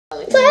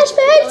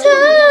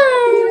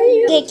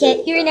Okay,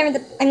 Kit, you remember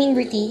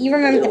Ruthie, you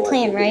remember the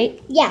plan, right?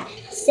 Yeah.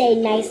 Say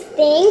nice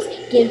things,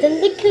 give them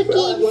the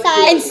cookie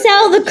inside. And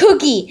sell the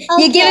cookie.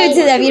 Okay. You give it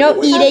to them. You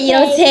don't eat it. You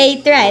don't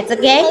say threats,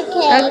 okay?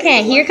 Okay.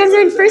 Okay, here comes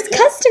our first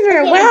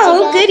customer. Okay,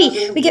 wow,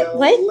 goody. We get,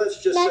 what?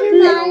 Never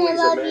mind, I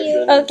love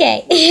you.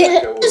 Okay.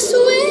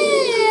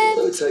 Swim.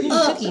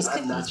 Cookies.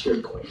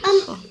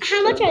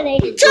 How much are they?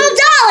 $12.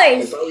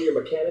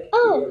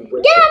 Oh,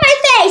 get out of my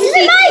face! This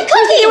is my Cookie,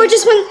 cookie. they were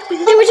just $1.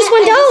 They were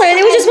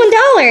just $1.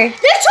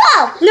 They're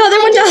 12. No, they're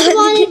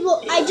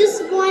 $1. I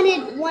just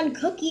wanted one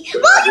cookie.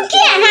 Well, you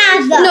can't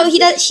have them. No,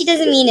 she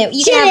doesn't mean it.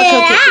 You can have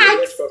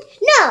a cookie.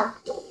 No,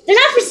 they're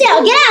not for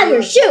sale. Get out of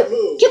here. Shoot.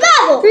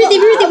 Kebab. Ruthie,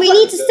 we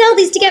need to sell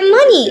these to get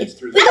money.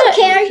 I don't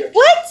care.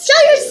 What? Show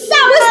your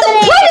sour. What's the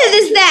point of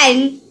this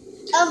then?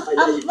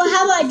 Well,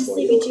 how about I just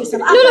leave it to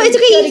yourself? No, it's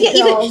okay. Get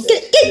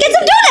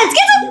some donuts.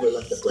 Get some.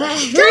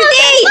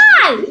 Ruthie!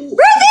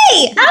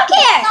 Ruthie! I don't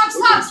care.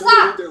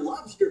 Stop.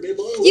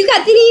 You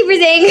got the neighbors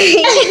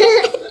angry.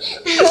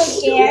 I don't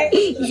care.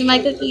 These are my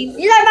cookies.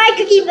 These are my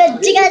cookies, but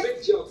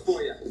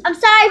I'm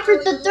sorry for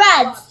the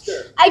threats.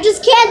 I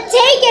just can't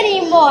take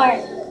anymore.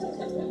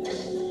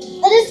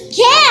 I just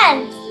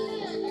can't.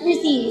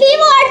 Ruthie.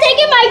 People are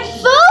taking my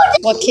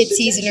food. What kid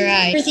sees in her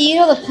eye? Ruthie, you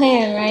know the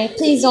plan, right?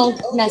 Please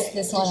don't mess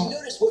this one up.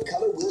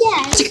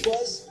 Yeah.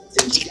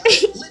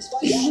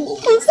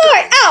 I'm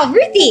sorry. Ow,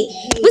 Ruthie.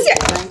 What's your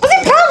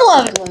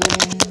problem?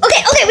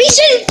 Okay, we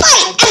shouldn't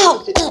fight.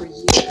 Ow.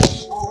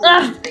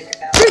 Ugh.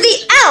 Ruthie,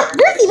 ow.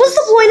 Ruthie, what's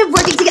the point of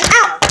working together?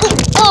 Ow.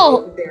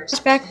 Oh.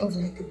 Just back over.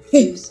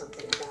 Okay,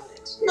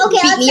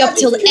 Beat me up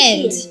till the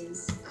end.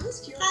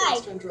 Hi.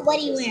 What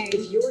are you wearing?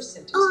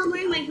 Oh, I'm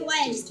wearing my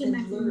Hawaii. I just came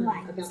back from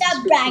Hawaii.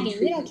 Stop bragging.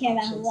 We don't care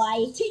about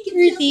Hawaii.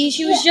 Ruthie,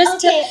 she was just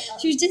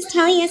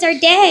telling us our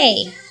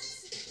day.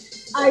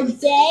 Our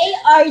day?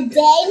 Not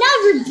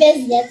your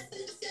business.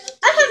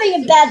 I'm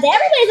having a bad day.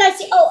 Everybody's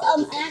asking.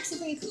 I'm asking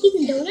for your cookies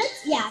and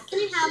donuts. Yeah, can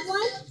I have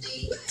one?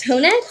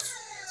 Donuts?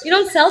 We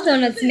don't sell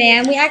donuts,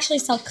 ma'am. We actually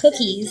sell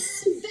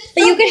cookies.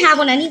 But you could have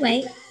one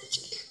anyway.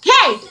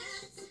 Hey!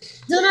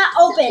 Do not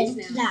open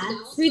that.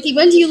 Ruthie,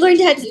 when do you learn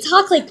how to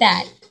talk like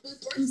that?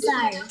 I'm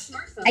sorry.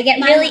 I get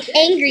really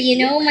angry, you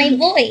know, my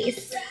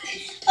voice.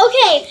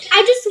 Okay,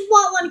 I just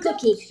want one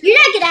cookie. You're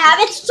not gonna have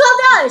it. It's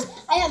 $12.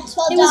 I have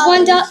 $12. It was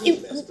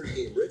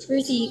 $1.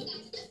 Ruthie,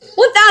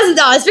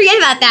 $1,000. Forget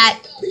about that.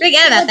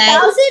 Forget about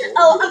that. 1,000?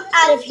 Oh, I'm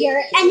out of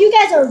here. And you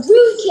guys are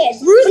rude kids.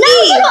 Ruthie! When I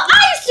was little, I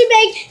used to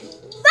make